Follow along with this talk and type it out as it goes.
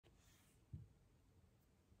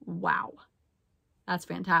Wow, that's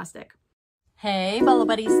fantastic. Hey, Bolo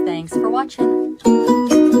Buddies, thanks for watching.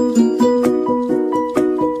 Full-time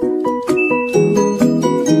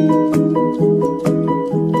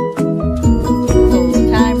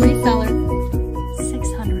reseller.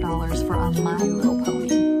 $600 for a My Little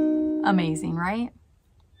Pony. Amazing, right?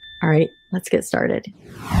 All right, let's get started.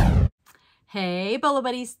 Hey, Bolo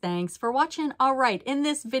Buddies, thanks for watching. All right, in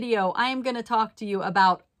this video, I am going to talk to you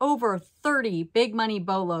about over 30 big money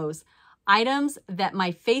bolos, items that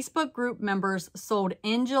my Facebook group members sold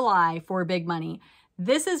in July for big money.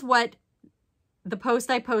 This is what the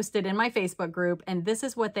post I posted in my Facebook group, and this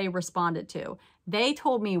is what they responded to. They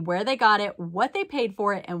told me where they got it, what they paid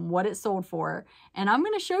for it, and what it sold for. And I'm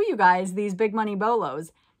going to show you guys these big money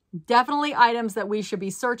bolos. Definitely items that we should be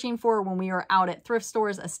searching for when we are out at thrift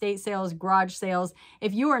stores, estate sales, garage sales.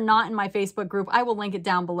 If you are not in my Facebook group, I will link it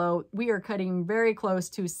down below. We are cutting very close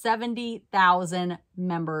to 70,000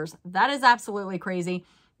 members. That is absolutely crazy.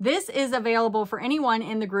 This is available for anyone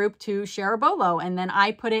in the group to share a bolo, and then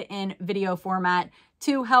I put it in video format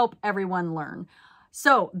to help everyone learn.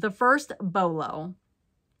 So the first bolo,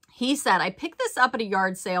 he said, I picked this up at a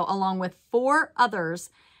yard sale along with four other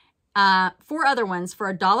ones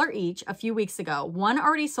for $1 each a few weeks ago. One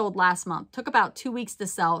already sold last month, took about 2 weeks to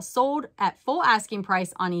sell, sold at full asking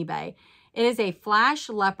price on eBay. It is a Flash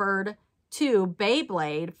Leopard 2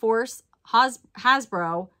 Beyblade Force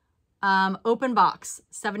Hasbro open box,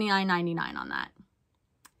 $79.99 on that.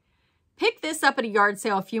 Picked this up at a yard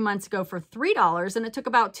sale a few months ago for $3, and it took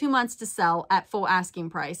about 2 months to sell at full asking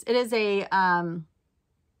price. It is a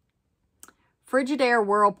Frigidaire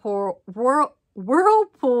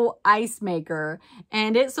Whirlpool ice maker,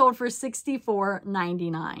 and it sold for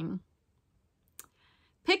 $64.99.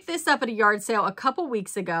 Picked this up at a yard sale a couple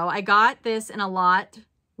weeks ago. I got this in a lot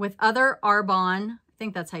with other Arbonne, I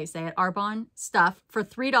think that's how you say it, Arbonne stuff for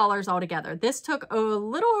 $3 altogether. This took a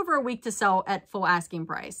little over a week to sell at full asking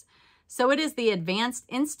price. So it is the Advanced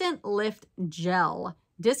Instant Lift Gel,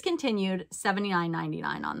 discontinued,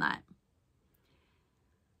 $79.99 on that.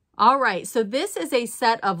 All right, so this is a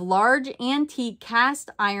set of large antique cast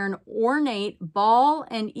iron ornate ball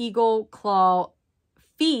and eagle claw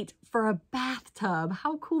feet for a bathtub.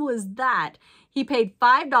 How cool is that? He paid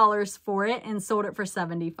 $5 for it and sold it for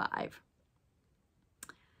 $75.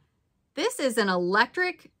 This is an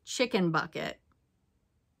electric chicken bucket.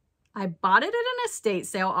 I bought it at an estate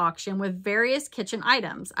sale auction with various kitchen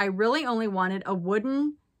items. I really only wanted a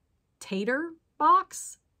wooden tater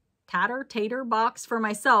box for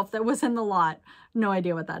myself that was in the lot. No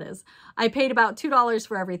idea what that is. I paid about $2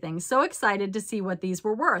 for everything. So excited to see what these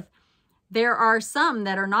were worth. There are some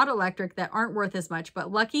that are not electric that aren't worth as much, but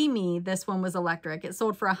lucky me, this one was electric. It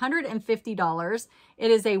sold for $150. It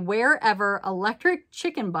is a Wherever electric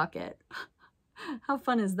chicken bucket. How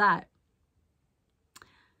fun is that?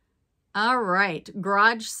 All right,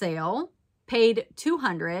 garage sale, paid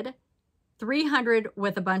 $200. $300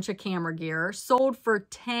 with a bunch of camera gear, sold for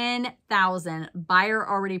 $10,000. Buyer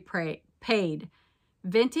already paid.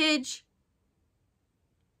 Vintage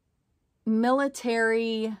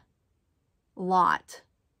military lot.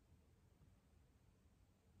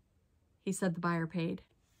 He said the buyer paid.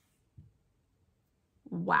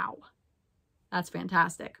 Wow, that's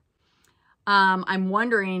fantastic. I'm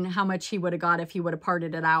wondering how much he would have got if he would have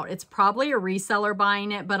parted it out. It's probably a reseller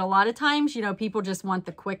buying it, but a lot of times, you know, people just want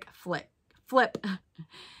the quick flip.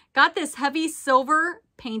 Got this heavy silver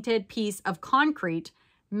painted piece of concrete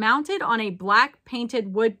mounted on a black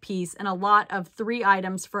painted wood piece and a lot of 3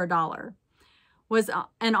 items for $1. Was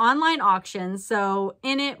an online auction, so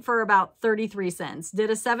in it for about 33 cents. Did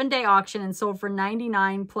a 7-day auction and sold for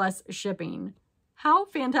 $99 plus shipping. How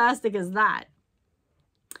fantastic is that?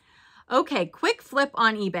 Okay, quick flip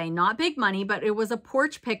on eBay. Not big money, but it was a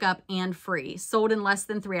porch pickup and free. Sold in less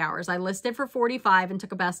than 3 hours. I listed for $45 and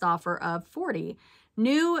took a best offer of $40.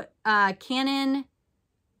 New Canon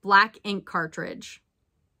black ink cartridge.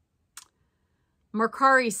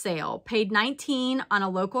 Mercari sale. Paid $19 on a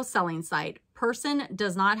local selling site. Person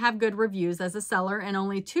does not have good reviews as a seller and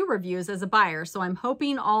only 2 reviews as a buyer, so I'm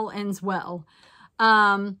hoping all ends well.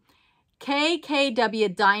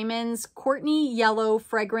 KKW Diamonds Courtney Yellow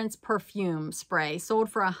Fragrance Perfume Spray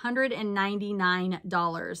sold for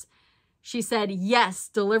 $199. She said, yes,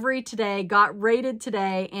 delivery today, got rated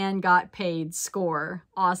today, and got paid. Score.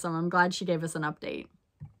 Awesome. I'm glad she gave us an update.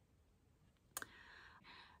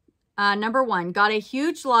 Number 1, got a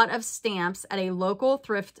huge lot of stamps at a local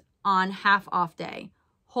thrift on half off day.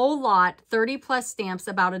 Whole lot, 30 plus stamps,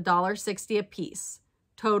 about $1.60 a piece.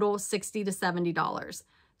 Total $60 to $70.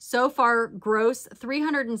 So far, gross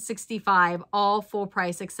 365, all full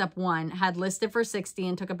price except one, had listed for 60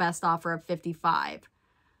 and took a best offer of 55.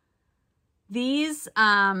 These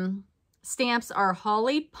stamps are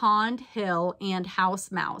Holly Pond Hill and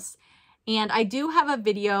House Mouse. And I do have a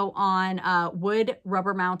video on wood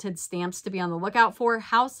rubber mounted stamps to be on the lookout for.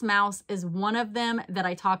 House Mouse is one of them that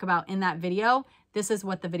I talk about in that video. This is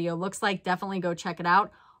what the video looks like. Definitely go check it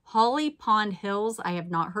out. Holly Pond Hills, I have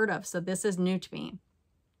not heard of, so this is new to me.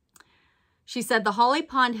 She said, the Holly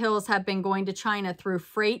Pond Hills have been going to China through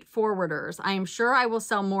freight forwarders. I am sure I will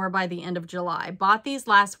sell more by the end of July. Bought these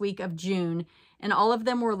last week of June, and all of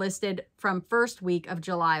them were listed from first week of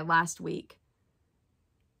July last week.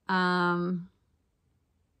 Let's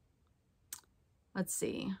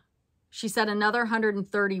see. She said another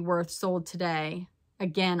 130 worth sold today.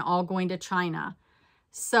 Again, all going to China.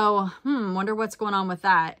 So, wonder what's going on with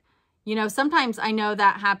that. You know, sometimes I know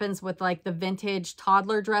that happens with like the vintage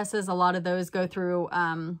toddler dresses. A lot of those go through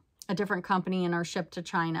a different company and are shipped to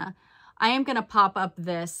China. I am going to pop up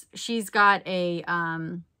this. She's got a,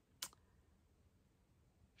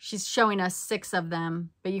 she's showing us 6 of them,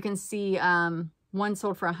 but you can see one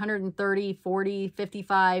sold for 130, 40,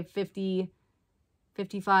 55, 50,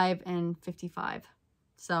 55, and 55.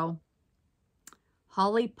 So,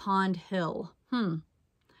 Holly Pond Hill.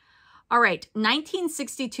 All right,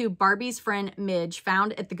 1962 Barbie's friend Midge,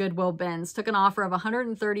 found at the Goodwill bins, took an offer of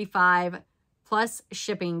 135 plus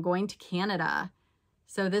shipping going to Canada.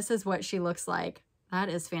 So this is what she looks like. That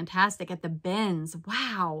is fantastic at the bins.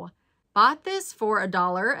 Wow. Bought this for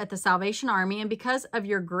 $1 at the Salvation Army, and because of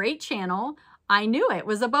your great channel, I knew it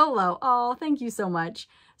was a Bolo. Oh, thank you so much.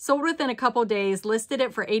 Sold within a couple days, listed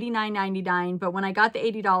it for $89.99, but when I got the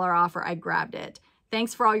 $80 offer, I grabbed it.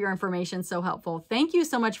 Thanks for all your information. So helpful. Thank you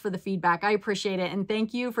so much for the feedback. I appreciate it. And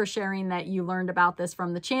thank you for sharing that you learned about this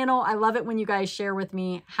from the channel. I love it when you guys share with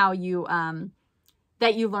me how you,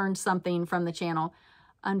 that you learned something from the channel.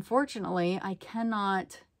 Unfortunately, I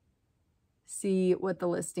cannot see what the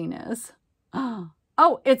listing is.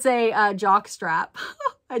 Oh, it's a jock strap.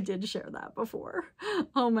 I did share that before.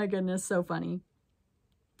 Oh my goodness. So funny.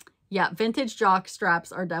 Yeah. Vintage jock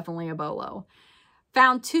straps are definitely a Bolo.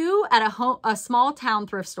 Found 2 at a small town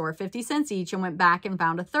thrift store, 50 cents each, and went back and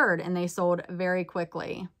found a third, and they sold very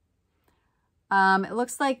quickly. It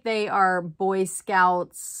looks like they are Boy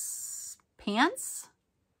Scouts pants.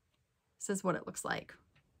 This is what it looks like.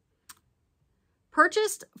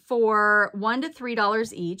 Purchased for $1 to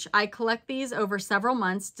 $3 each. I collect these over several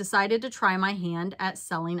months, decided to try my hand at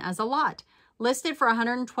selling as a lot. Listed for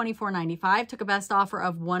 $124.95, took a best offer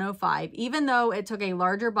of $105. Even though it took a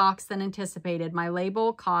larger box than anticipated, my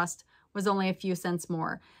label cost was only a few cents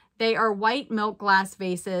more. They are white milk glass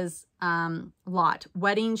vases, lot.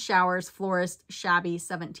 Wedding, showers, florist, shabby,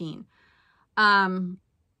 17.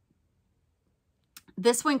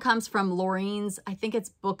 This one comes from Laureen's, I think it's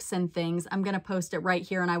Books and Things. I'm going to post it right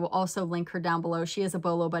here, and I will also link her down below. She is a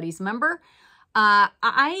Bolo Buddies member.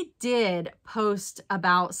 I did post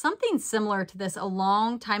about something similar to this a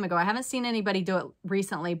long time ago. I haven't seen anybody do it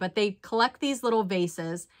recently, but they collect these little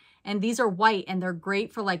vases, and these are white, and they're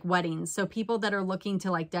great for like weddings. So people that are looking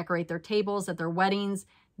to like decorate their tables at their weddings,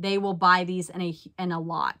 they will buy these in a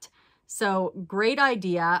lot. So great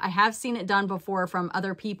idea. I have seen it done before from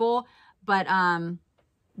other people, but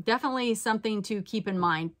definitely something to keep in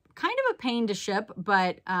mind. Kind of a pain to ship,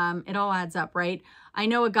 but it all adds up, right? I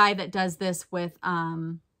know a guy that does this with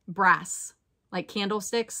brass, like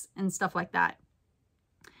candlesticks and stuff like that.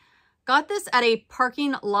 Got this at a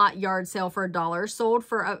parking lot yard sale for $1. Sold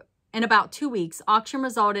for in about 2 weeks. Auction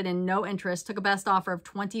resulted in no interest. Took a best offer of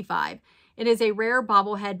 $25. It is a rare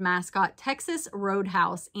bobblehead mascot, Texas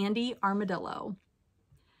Roadhouse, Andy Armadillo.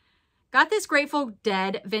 Got this Grateful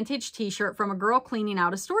Dead vintage t-shirt from a girl cleaning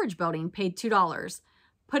out a storage building. Paid $2.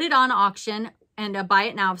 Put it on auction and a buy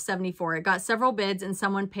it now of $74. It got several bids and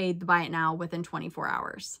someone paid the buy it now within 24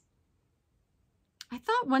 hours. I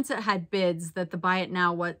thought once it had bids that the buy it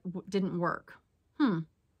now didn't work. If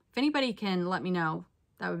anybody can let me know,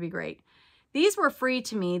 that would be great. These were free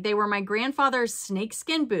to me. They were my grandfather's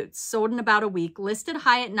snakeskin boots, sold in about a week, listed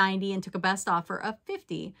high at $90 and took a best offer of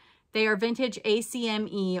 $50. They are vintage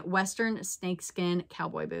ACME Western snakeskin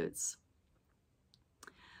cowboy boots.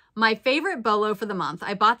 My favorite Bolo for the month.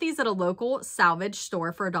 I bought these at a local salvage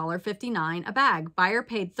store for $1.59 a bag. Buyer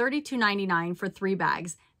paid $32.99 for 3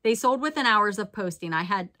 bags. They sold within hours of posting.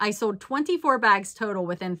 I sold 24 bags total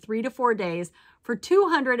within 3 to 4 days for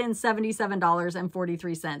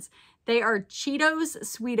 $277.43. They are Cheetos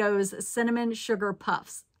Sweetos Cinnamon Sugar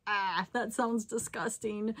Puffs. Ah, that sounds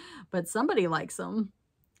disgusting, but somebody likes them.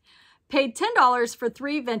 Paid $10 for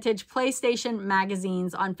 3 vintage PlayStation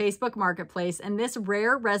magazines on Facebook Marketplace, and this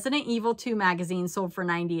rare Resident Evil 2 magazine sold for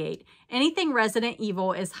 $98. Anything Resident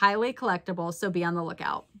Evil is highly collectible, so be on the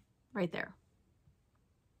lookout. Right there.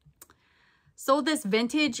 Sold this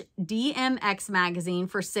vintage DMX magazine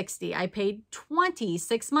for $60. I paid $20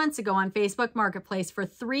 6 months ago on Facebook Marketplace for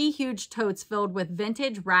 3 huge totes filled with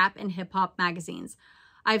vintage rap and hip-hop magazines.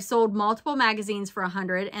 I've sold multiple magazines for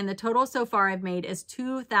 $100, and the total so far I've made is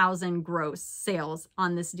 $2,000 gross sales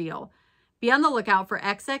on this deal. Be on the lookout for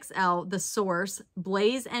XXL, The Source,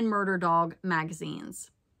 Blaze, and Murder Dog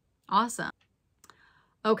magazines. Awesome.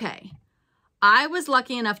 Okay. I was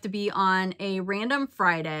lucky enough to be on a random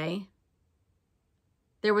Friday.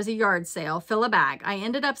 There was a yard sale, fill a bag. I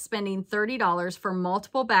ended up spending $30 for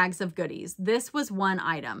multiple bags of goodies. This was one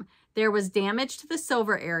item. There was damage to the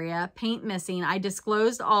silver area, paint missing. I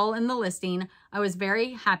disclosed all in the listing. I was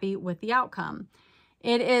very happy with the outcome.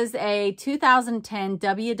 It is a 2010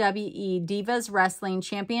 WWE Divas Wrestling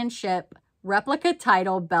Championship replica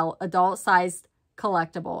title belt, adult-sized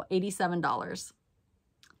collectible, $87.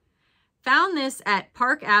 Found this at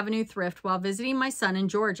Park Avenue Thrift while visiting my son in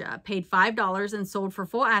Georgia. Paid $5 and sold for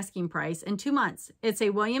full asking price in 2 months. It's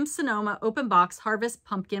a Williams-Sonoma open box Harvest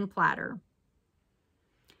Pumpkin Platter.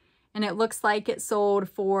 And it looks like it sold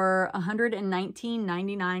for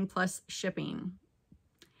 $119.99 plus shipping.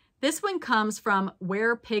 This one comes from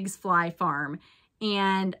Where Pigs Fly Farm.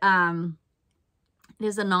 And it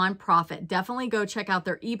is a nonprofit. Definitely go check out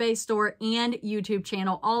their eBay store and YouTube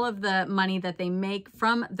channel. All of the money that they make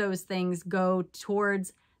from those things go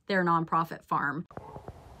towards their nonprofit farm.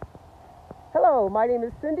 Hello, my name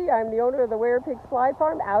is Cindy. I'm the owner of the Where Pigs Fly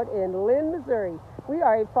Farm out in Lynn, Missouri. We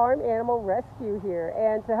are a farm animal rescue here,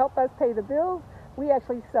 and to help us pay the bills, we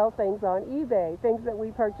actually sell things on eBay, things that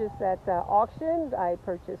we purchase at auctions. I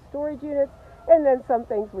purchase storage units, and then some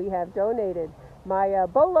things we have donated. My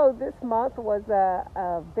Bolo this month was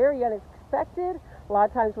very unexpected. A lot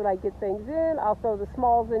of times when I get things in, I'll throw the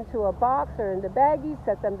smalls into a box or into baggies,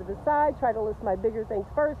 set them to the side, try to list my bigger things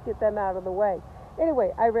first, get them out of the way.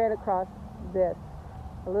 Anyway, I ran across this,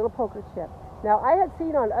 a little poker chip. Now, I had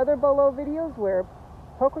seen on other Bolo videos where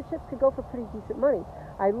poker chips could go for pretty decent money.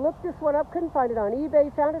 I looked this one up, couldn't find it on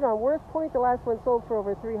eBay, found it on Worth Point. The last one sold for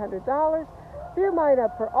over $300. Threw mine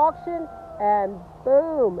up for auction, and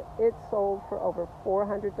boom, it sold for over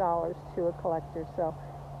 $400 to a collector. So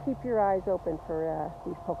keep your eyes open for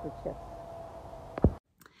these poker chips.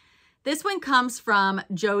 This one comes from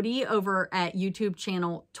Jody over at YouTube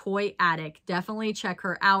channel Toy Addict. Definitely check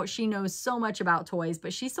her out. She knows so much about toys,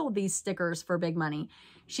 but she sold these stickers for big money.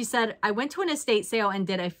 She said, I went to an estate sale and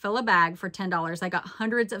did a fill a bag for $10. I got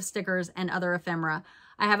hundreds of stickers and other ephemera.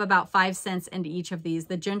 I have about 5 cents into each of these.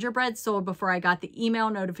 The gingerbread sold before I got the email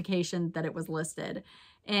notification that it was listed.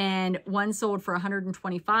 And one sold for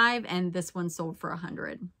 $125 and this one sold for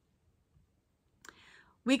 $100.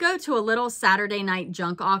 We go to a little Saturday night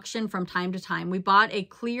junk auction from time to time. We bought a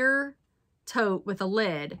clear tote with a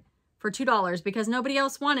lid for $2 because nobody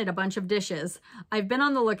else wanted a bunch of dishes. I've been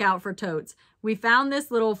on the lookout for totes. We found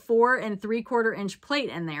this little 4 3/4 inch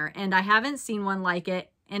plate in there, and I haven't seen one like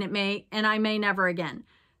it, and I may never again.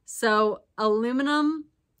 So aluminum,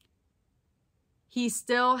 he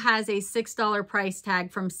still has a $6 price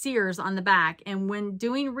tag from Sears on the back. And when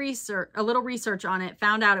doing research, a little research on it,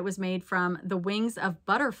 found out it was made from the wings of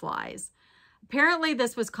butterflies. Apparently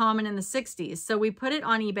this was common in the 60s. So we put it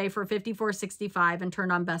on eBay for $54.65 and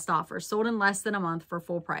turned on best offer. Sold in less than a month for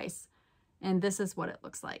full price. And this is what it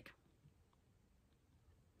looks like.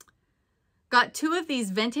 Got 2 of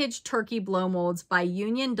these vintage turkey blow molds by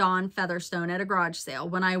Union Dawn Featherstone at a garage sale.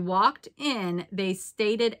 When I walked in, they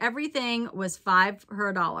stated everything was $5 for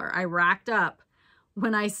 $1. I racked up.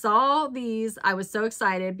 When I saw these, I was so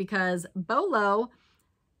excited because Bolo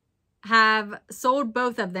have sold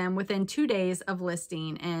both of them within 2 days of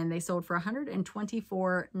listing, and they sold for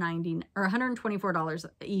 $124.90 or $124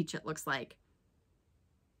 each, it looks like.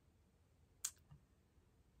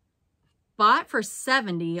 Bought for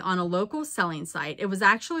 $70 on a local selling site. It was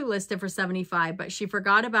actually listed for $75, but she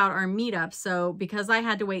forgot about our meetup. So because I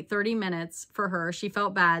had to wait 30 minutes for her, she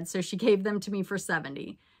felt bad. So she gave them to me for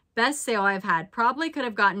 $70. Best sale I've had. Probably could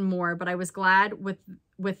have gotten more, but I was glad with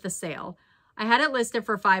the sale. I had it listed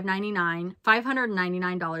for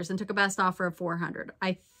 $599 and took a best offer of $400.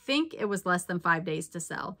 I think it was less than 5 days to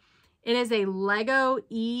sell. It is a Lego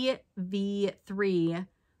EV3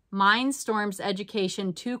 Mindstorms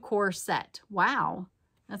Education 2-core set. Wow,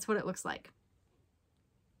 that's what it looks like.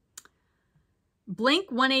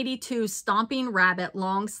 Blink 182 Stomping Rabbit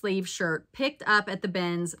long sleeve shirt picked up at the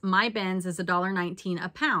bins. My bins is $1.19 a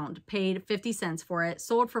pound. Paid 50 cents for it.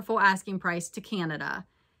 Sold for full asking price to Canada.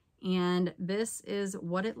 And this is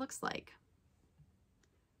what it looks like.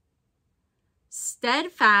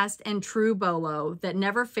 Steadfast and true bolo that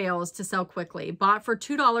never fails to sell quickly. Bought for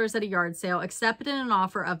 $2 at a yard sale. Accepted in an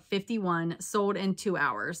offer of $51. Sold in 2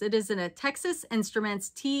 hours. It is in a Texas Instruments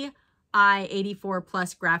TI-84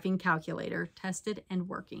 Plus graphing calculator. Tested and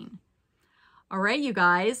working. All right, you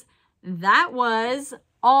guys. That was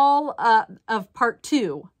all of part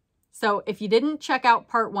 2. So if you didn't check out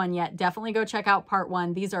part 1 yet, definitely go check out part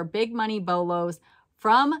 1. These are big money bolos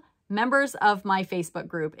from members of my Facebook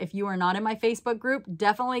group. If you are not in my Facebook group,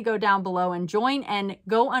 definitely go down below and join, and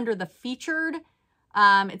go under the featured,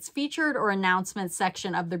 it's featured or announcement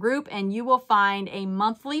section of the group, and you will find a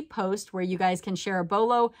monthly post where you guys can share a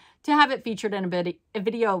bolo to have it featured in a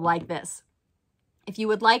video like this. If you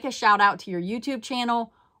would like a shout out to your YouTube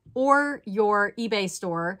channel or your eBay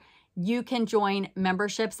store, you can join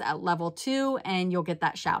memberships at level 2 and you'll get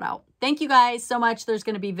that shout out. Thank you guys so much. There's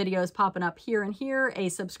going to be videos popping up here and here, a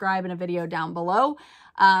subscribe and a video down below.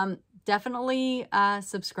 Definitely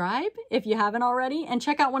subscribe if you haven't already, and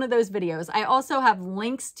check out one of those videos. I also have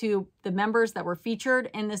links to the members that were featured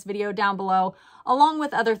in this video down below, along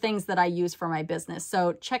with other things that I use for my business.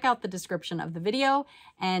 So check out the description of the video,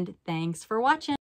 and thanks for watching.